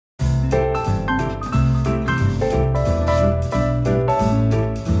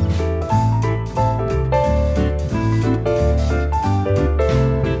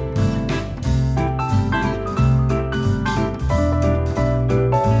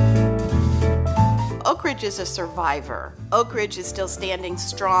Oakridge is a survivor. Oakridge is still standing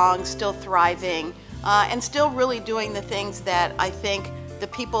strong, still thriving, and still really doing the things that I think the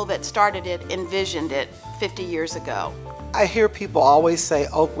people that started it envisioned it 50 years ago. I hear people always say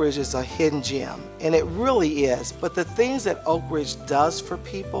Oakridge is a hidden gem, and it really is, but the things that Oakridge does for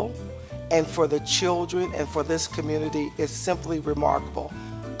people and for the children and for this community is simply remarkable.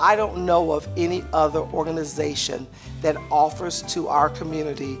 I don't know of any other organization that offers to our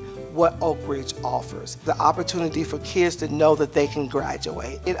community what Oakridge offers. The opportunity for kids to know that they can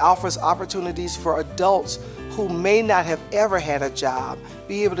graduate. It offers opportunities for adults who may not have ever had a job,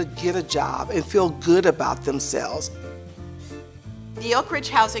 be able to get a job and feel good about themselves. The Oakridge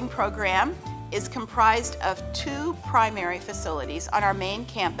Housing Program is comprised of 2 primary facilities on our main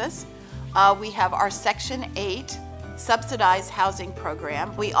campus. We have our Section 8 subsidized housing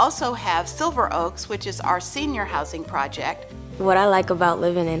program. We also have Silver Oaks, which is our senior housing project. What I like about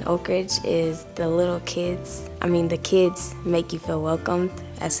living in Oakridge is the little kids. The kids make you feel welcomed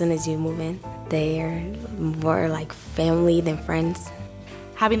as soon as you move in. They're more like family than friends.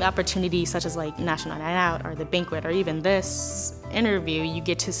 Having the opportunity such as like National Night Out or the banquet or even this interview, you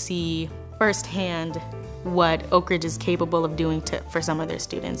get to see firsthand what Oakridge is capable of doing for some of their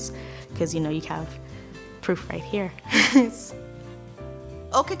students, because you have proof right here.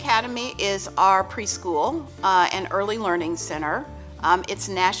 Oak Academy is our preschool and early learning center. It's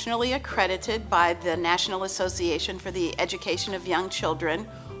nationally accredited by the National Association for the Education of Young Children,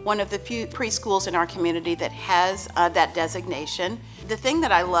 one of the few preschools in our community that has that designation. The thing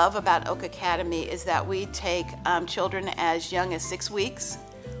that I love about Oak Academy is that we take children as young as 6 weeks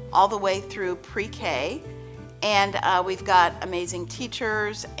all the way through pre-K, and we've got amazing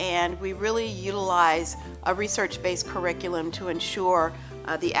teachers, and we really utilize a research-based curriculum to ensure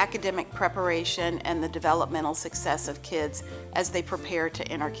the academic preparation and the developmental success of kids as they prepare to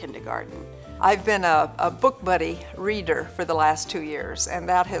enter kindergarten. I've been a book buddy reader for the last 2 years, and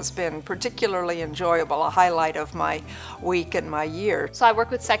that has been particularly enjoyable, a highlight of my week and my year. So I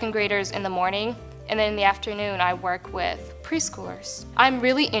work with second graders in the morning, and then in the afternoon I work with preschoolers. I'm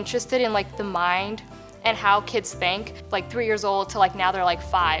really interested in the mind and how kids think, 3 years old to now they're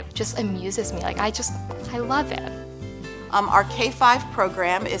 5. Just amuses me. I love it. Our K-5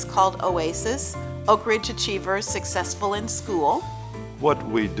 program is called OASIS, Oakridge Achievers Successful in School. What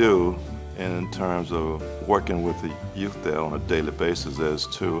we do in terms of working with the youth there on a daily basis is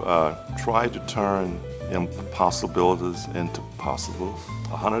to try to turn impossibilities into possible.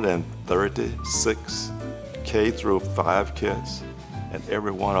 136 K through 5 kids, and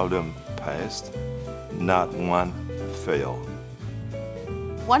every one of them passed, not one failed.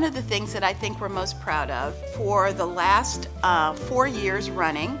 One of the things that I think we're most proud of, for the last 4 years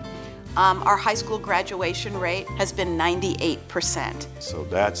running, our high school graduation rate has been 98%. So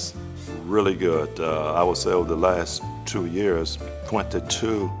that's really good. I would say over the last 2 years,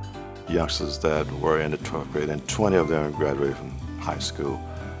 22 youngsters that were in the 12th grade, and 20 of them graduated from high school,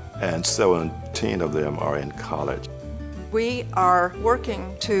 and 17 of them are in college. We are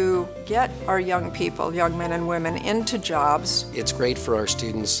working to get our young people, young men and women, into jobs. It's great for our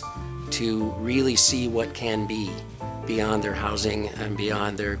students to really see what can be beyond their housing and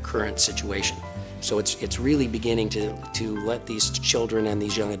beyond their current situation. So it's really beginning to let these children and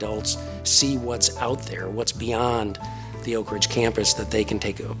these young adults see what's out there, what's beyond the Oakridge campus that they can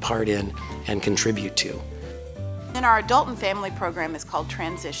take a part in and contribute to. And our adult and family program is called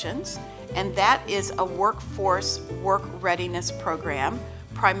Transitions, and that is a workforce work readiness program,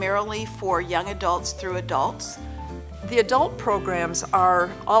 primarily for young adults through adults. The adult programs are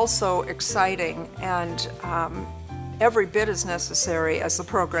also exciting and every bit as necessary as the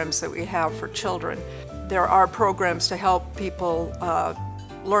programs that we have for children. There are programs to help people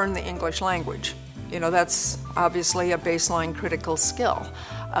learn the English language. That's obviously a baseline critical skill.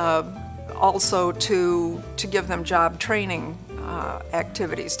 Also to give them job training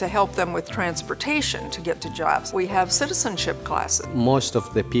activities, to help them with transportation to get to jobs. We have citizenship classes. Most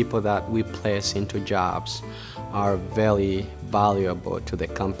of the people that we place into jobs are very valuable to the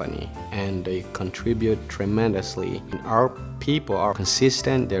company, and they contribute tremendously. Our people are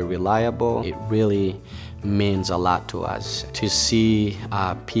consistent, they're reliable. It really means a lot to us to see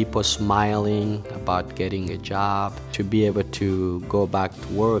people smiling about getting a job, to be able to go back to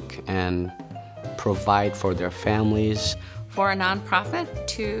work and provide for their families. For a nonprofit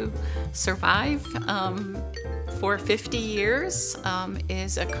to survive for 50 years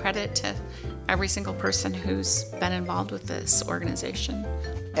is a credit to every single person who's been involved with this organization.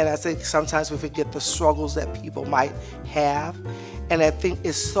 And I think sometimes we forget the struggles that people might have. And I think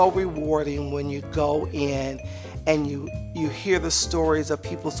it's so rewarding when you go in and you hear the stories of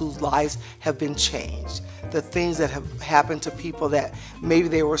people whose lives have been changed, the things that have happened to people that maybe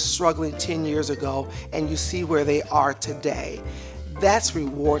they were struggling 10 years ago, and you see where they are today. That's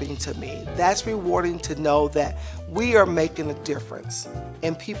rewarding to me. That's rewarding to know that we are making a difference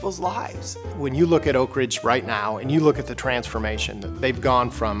in people's lives. When you look at Oakridge right now and you look at the transformation, they've gone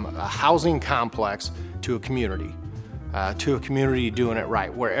from a housing complex to a community doing it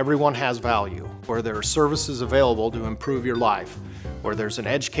right, where everyone has value, where there are services available to improve your life, where there's an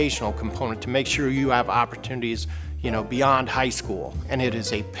educational component to make sure you have opportunities, beyond high school. And it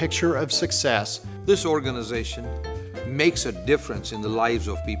is a picture of success. This organization makes a difference in the lives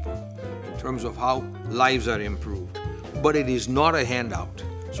of people in terms of how lives are improved, but it is not a handout.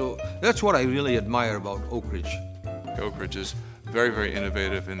 So that's what I really admire about Oakridge. Oakridge is very, very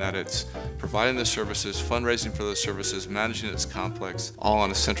innovative in that it's providing the services, fundraising for those services, managing its complex, all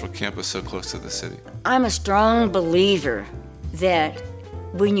on a central campus so close to the city. I'm a strong believer that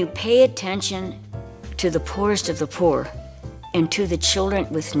when you pay attention to the poorest of the poor and to the children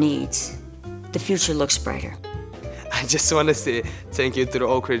with needs, the future looks brighter. I just want to say thank you to the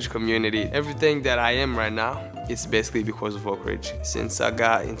Oakridge community. Everything that I am right now is basically because of Oakridge. Since I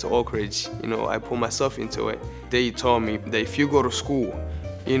got into Oakridge, I put myself into it. They told me that if you go to school,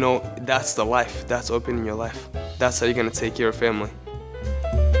 that's the life. That's opening your life. That's how you're going to take care of family.